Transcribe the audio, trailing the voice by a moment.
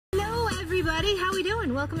everybody. How we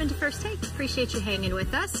doing? Welcome into First Take. Appreciate you hanging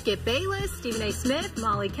with us. Skip Bayless, Stephen A. Smith,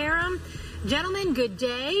 Molly Karam. Gentlemen, good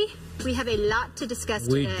day. We have a lot to discuss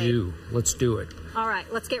today. We do. Let's do it. All right,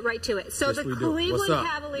 let's get right to it. So yes, the we Cleveland do.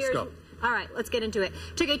 Cavaliers. Let's go. All right, let's get into it.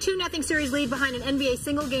 Took a 2-0 series lead behind an NBA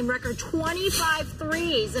single-game record 25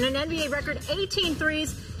 threes and an NBA record 18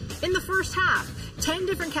 threes in the first half. 10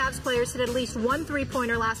 different Cavs players hit at least one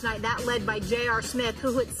three-pointer last night. That led by J.R. Smith,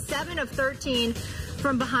 who hit 7 of 13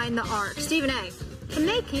 from behind the arc. Stephen A., can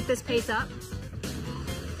they keep this pace up?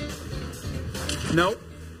 No,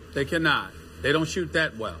 they cannot. They don't shoot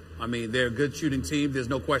that well. I mean, they're a good shooting team. There's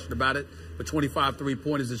no question about it. But 25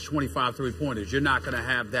 three-pointers is 25 three-pointers. You're not going to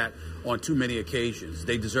have that on too many occasions.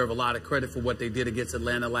 They deserve a lot of credit for what they did against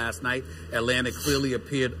Atlanta last night. Atlanta clearly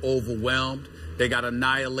appeared overwhelmed. They got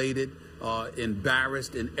annihilated,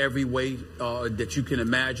 embarrassed in every way that you can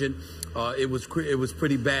imagine. It was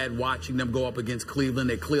pretty bad watching them go up against Cleveland.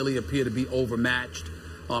 They clearly appear to be overmatched.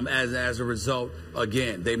 As a result,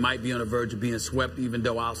 again, they might be on the verge of being swept, even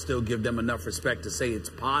though I'll still give them enough respect to say it's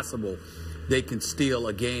possible they can steal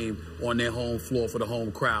a game on their home floor for the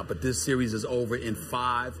home crowd. But this series is over in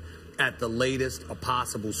 5 at the latest, a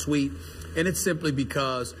possible sweep. And it's simply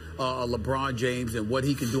because LeBron James and what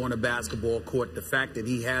he can do on a basketball court, the fact that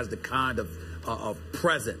he has the kind of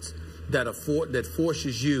presence that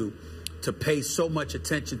forces you to pay so much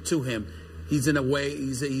attention to him. He's in a way,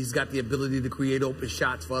 he's got the ability to create open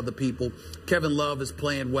shots for other people. Kevin Love is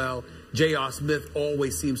playing well. J.R. Smith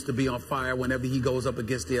always seems to be on fire whenever he goes up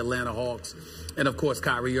against the Atlanta Hawks. And, of course,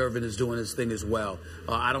 Kyrie Irving is doing his thing as well.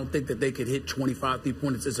 I don't think that they could hit 25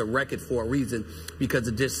 three-pointers. It's a record for a reason because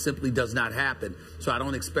it just simply does not happen. So I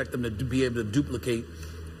don't expect them to be able to duplicate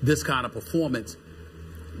this kind of performance.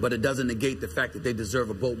 But it doesn't negate the fact that they deserve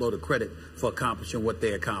a boatload of credit for accomplishing what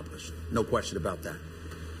they accomplished. No question about that.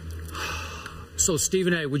 So,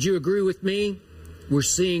 Stephen A., would you agree with me? We're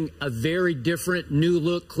seeing a very different,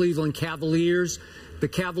 new-look Cleveland Cavaliers. The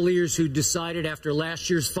Cavaliers who decided after last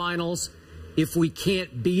year's finals, if we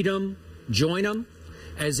can't beat them, join them,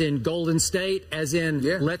 as in Golden State, as in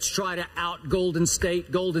let's try to out Golden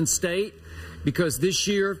State, because this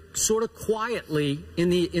year, sort of quietly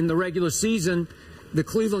in the regular season, the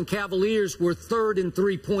Cleveland Cavaliers were third in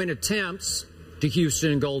three-point attempts to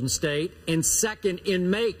Houston and Golden State, and second in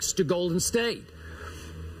makes to Golden State.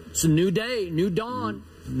 It's a new day, new dawn,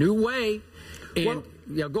 new way. And,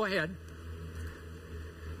 yeah, go ahead.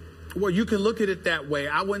 Well, you can look at it that way.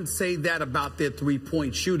 I wouldn't say that about their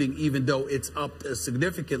three-point shooting, even though it's up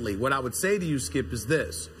significantly. What I would say to you, Skip, is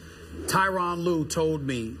this. Tyronn Lue told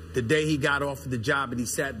me the day he got off of the job and he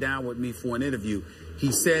sat down with me for an interview,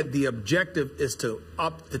 he said the objective is to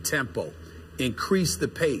up the tempo, increase the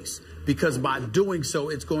pace, because by doing so,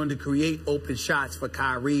 it's going to create open shots for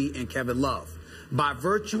Kyrie and Kevin Love. By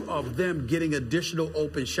virtue of them getting additional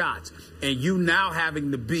open shots and you now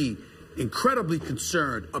having to be incredibly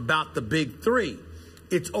concerned about the big three,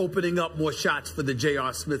 it's opening up more shots for the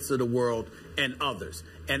J.R. Smiths of the world and others.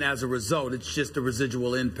 And as a result, it's just a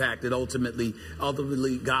residual impact that ultimately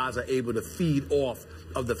guys are able to feed off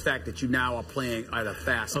of the fact that you now are playing at a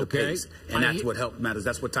faster pace. And that's what help matters.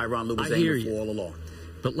 That's what Tyronn Lue was aiming for all along.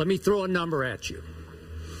 But let me throw a number at you.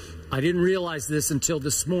 I didn't realize this until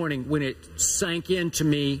this morning when it sank into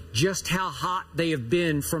me just how hot they have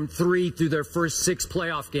been from 3 through their first 6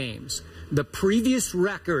 playoff games. The previous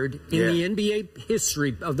record in the NBA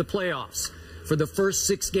history of the playoffs for the first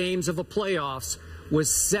 6 games of a playoffs was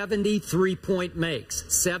 73-point makes,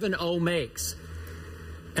 7-0 makes.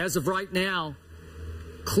 As of right now,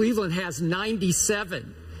 Cleveland has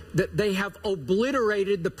 97. That they have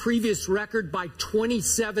obliterated the previous record by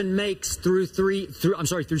 27 makes through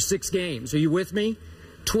 6 games. Are you with me?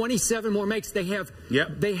 27 more makes. They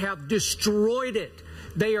have destroyed it.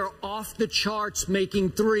 They are off the charts making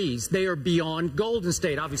threes. They are beyond Golden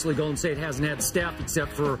State. Obviously, Golden State hasn't had Steph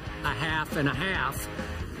except for a half and a half.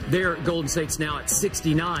 Golden State's now at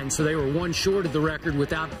 69, so they were one short of the record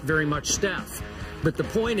without very much Steph. But the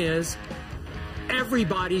point is,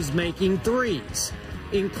 everybody's making threes,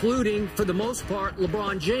 including, for the most part,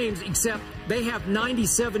 LeBron James, except they have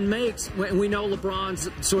 97 makes, and we know LeBron's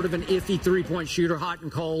sort of an iffy three-point shooter, hot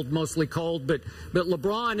and cold, mostly cold, but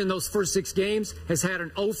LeBron in those first 6 games has had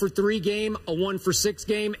an 0 for 3 game, a 1 for 6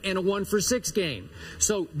 game, and a 1 for 6 game.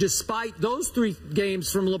 So despite those 3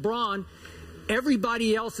 games from LeBron,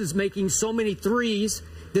 everybody else is making so many threes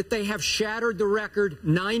that they have shattered the record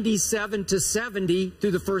 97-70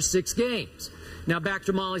 through the first 6 games. Now back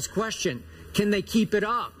to Molly's question. Can they keep it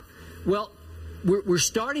up? Well, we're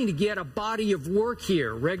starting to get a body of work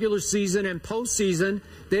here, regular season and postseason,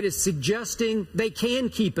 that is suggesting they can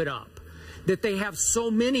keep it up. that they have so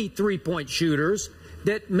many three-point shooters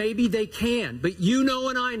that maybe they can. But you know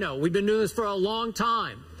and I know, we've been doing this for a long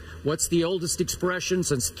time. What's the oldest expression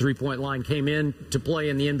since the three-point line came in to play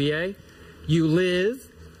in the NBA? You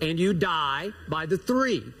live and you die by the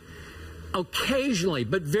three. Occasionally,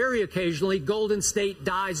 but very occasionally, Golden State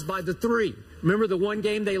dies by the three. Remember the one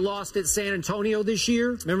game they lost at San Antonio this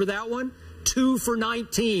year? Remember that one? 2 for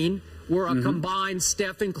 19 were a combined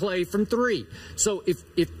Steph and Clay from three. So if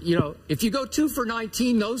you go 2 for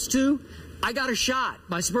 19, those two, I got a shot.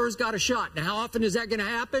 My Spurs got a shot. Now, how often is that going to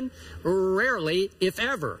happen? Rarely, if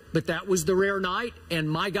ever. But that was the rare night, and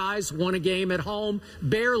my guys won a game at home,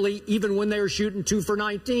 barely, even when they were shooting 2 for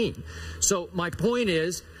 19. So my point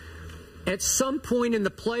is, at some point in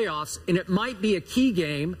the playoffs, and it might be a key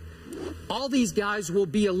game, all these guys will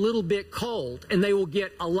be a little bit cold, and they will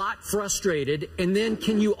get a lot frustrated, and then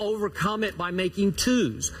can you overcome it by making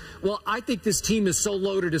twos? Well, I think this team is so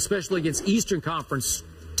loaded, especially against Eastern Conference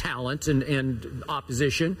talent and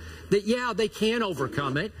opposition, that yeah, they can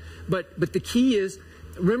overcome it. But the key is,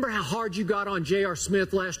 remember how hard you got on J.R.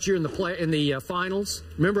 Smith last year in the finals?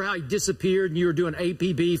 Remember how he disappeared and you were doing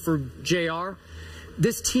APB for J.R.?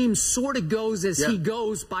 This team sort of goes as he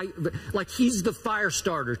goes, by like he's the fire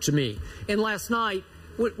starter to me. And last night,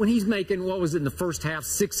 when he's making, what was it in the first half,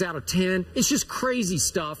 6 out of 10, it's just crazy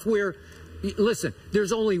stuff where, listen,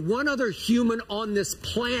 there's only one other human on this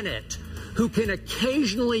planet who can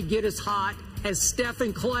occasionally get as hot as Steph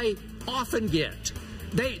and Clay often get.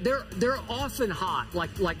 They're often hot,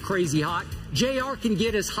 like crazy hot. JR can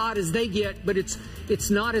get as hot as they get, but it's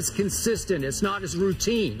not as consistent. It's not as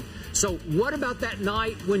routine. So what about that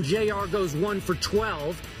night when JR goes 1 for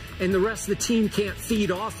 12 and the rest of the team can't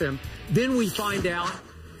feed off him? Then we find out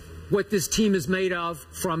what this team is made of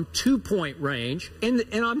from 2-point range, and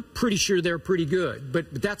I'm pretty sure they're pretty good.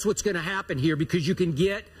 But that's what's going to happen here, because you can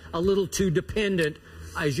get a little too dependent.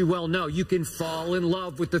 As you well know, you can fall in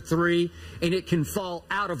love with the three, and it can fall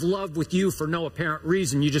out of love with you for no apparent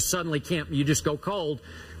reason. You just suddenly can't, you just go cold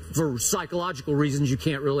for psychological reasons you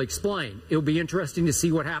can't really explain. It'll be interesting to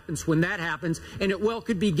see what happens when that happens, and it well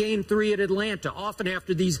could be game 3 at Atlanta. Often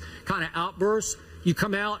after these kind of outbursts, you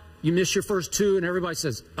come out, you miss your first 2, and everybody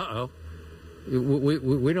says, uh-oh,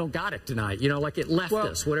 we don't got it tonight. You know, like it left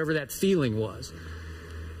us, whatever that feeling was.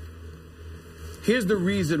 Here's the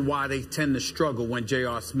reason why they tend to struggle when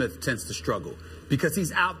J.R. Smith tends to struggle. Because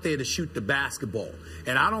he's out there to shoot the basketball.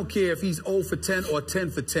 And I don't care if he's 0 for 10 or 10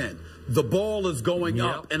 for 10. The ball is going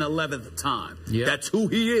up an 11th time. That's who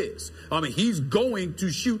he is. I mean, he's going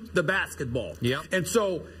to shoot the basketball. And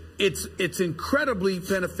so it's incredibly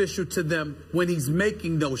beneficial to them when he's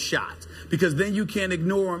making those shots. Because then you can't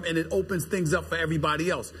ignore him, and it opens things up for everybody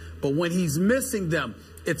else. But when he's missing them,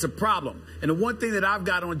 it's a problem. And the one thing that I've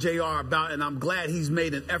got on JR about, and I'm glad he's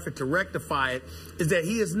made an effort to rectify it, is that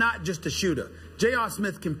he is not just a shooter. J.R.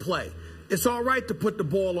 Smith can play. It's all right to put the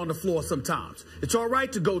ball on the floor sometimes. It's all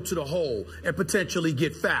right to go to the hole and potentially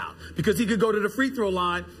get fouled, because he could go to the free throw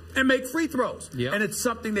line and make free throws. And it's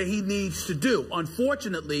something that he needs to do.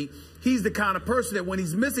 Unfortunately, he's the kind of person that when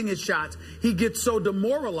he's missing his shots, he gets so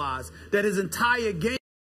demoralized that his entire game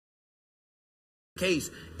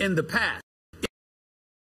case in the past.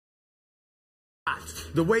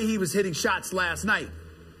 The way he was hitting shots last night,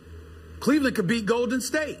 Cleveland could beat Golden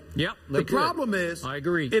State. The problem is, I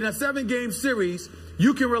agree, in a 7-game series,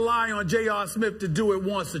 you can rely on J.R. Smith to do it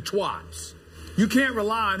once or twice. You can't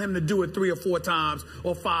rely on him to do it 3 or 4 times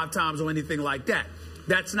or 5 times or anything like that.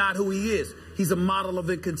 That's not who he is. He's a model of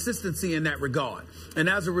inconsistency in that regard. And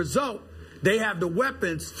as a result, they have the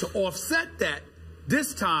weapons to offset that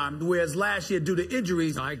this time, whereas last year, due to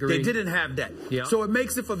injuries, they didn't have that. So it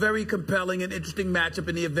makes it for a very compelling and interesting matchup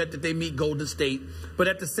in the event that they meet Golden State. But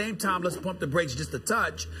at the same time, let's pump the brakes just a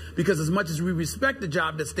touch, because as much as we respect the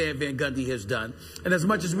job that Stan Van Gundy has done, and as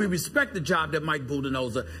much as we respect the job that Mike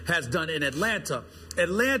Budenholzer has done in Atlanta,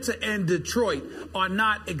 Atlanta and Detroit are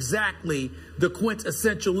not exactly the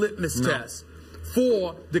quintessential litmus test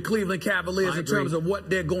for the Cleveland Cavaliers in terms of what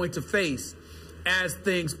they're going to face as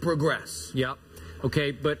things progress.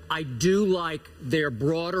 Okay, but I do like their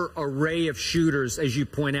broader array of shooters, as you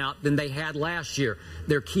point out, than they had last year.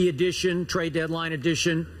 Their key addition, trade deadline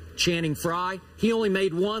addition, Channing Frye, he only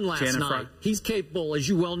made 1 last night. He's capable, as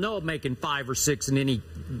you well know, of making 5 or 6 in any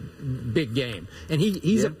big game. And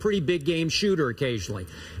he's a pretty big game shooter occasionally.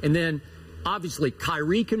 And then, obviously,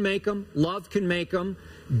 Kyrie can make them, Love can make them,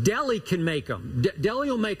 Delly can make them. Delly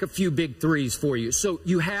will make a few big threes for you. So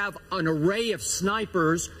you have an array of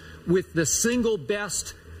snipers with the single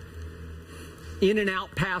best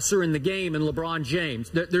in-and-out passer in the game in LeBron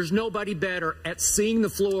James. There's nobody better at seeing the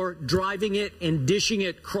floor, driving it, and dishing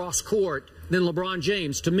it cross-court than LeBron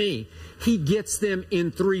James, to me. He gets them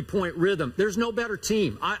in three-point rhythm. There's no better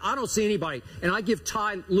team. I don't see anybody. And I give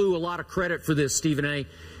Ty Lue a lot of credit for this, Stephen A.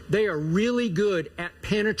 They are really good at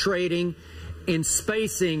penetrating and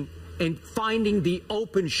spacing and finding the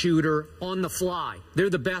open shooter on the fly. They're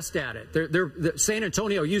the best at it. San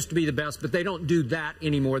Antonio used to be the best, but they don't do that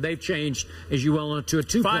anymore. They've changed, as you well know, to a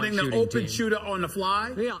two-point shooting Finding the open team. shooter on the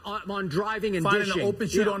fly? Yeah, on driving and Finding dishing. the open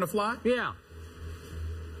shooter on the fly? Yeah.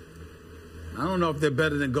 I don't know if they're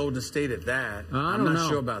better than Golden State at that. I'm not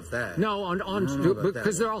sure about that. No,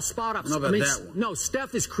 because they're all spot-ups. I don't know about that one. No,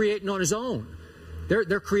 Steph is creating on his own.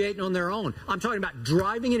 They're creating on their own. I'm talking about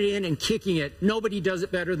driving it in and kicking it. Nobody does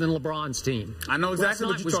it better than LeBron's team. I know exactly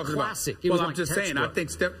what you're talking classic. about. It was I'm like just saying, I textbook. think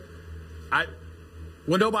Steph.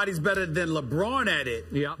 Well, nobody's better than LeBron at it.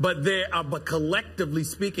 Yeah. But but collectively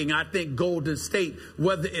speaking, I think Golden State,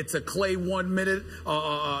 whether it's a Clay 1 minute,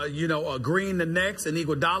 a Green the next, an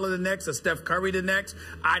Iguodala the next, a Steph Curry the next,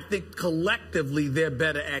 I think collectively they're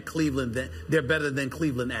better at Cleveland. They're better than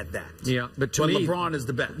Cleveland at that. Yeah, but to me, LeBron is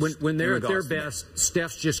the best. When they're at their best,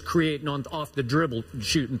 Steph's just creating off the dribble,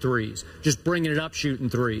 shooting threes, just bringing it up, shooting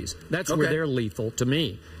threes. That's where they're lethal to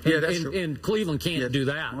me. Yeah, that's true. And Cleveland can't do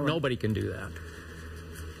that. Right. Nobody can do that.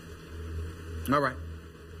 All right.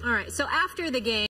 All right. So after the game.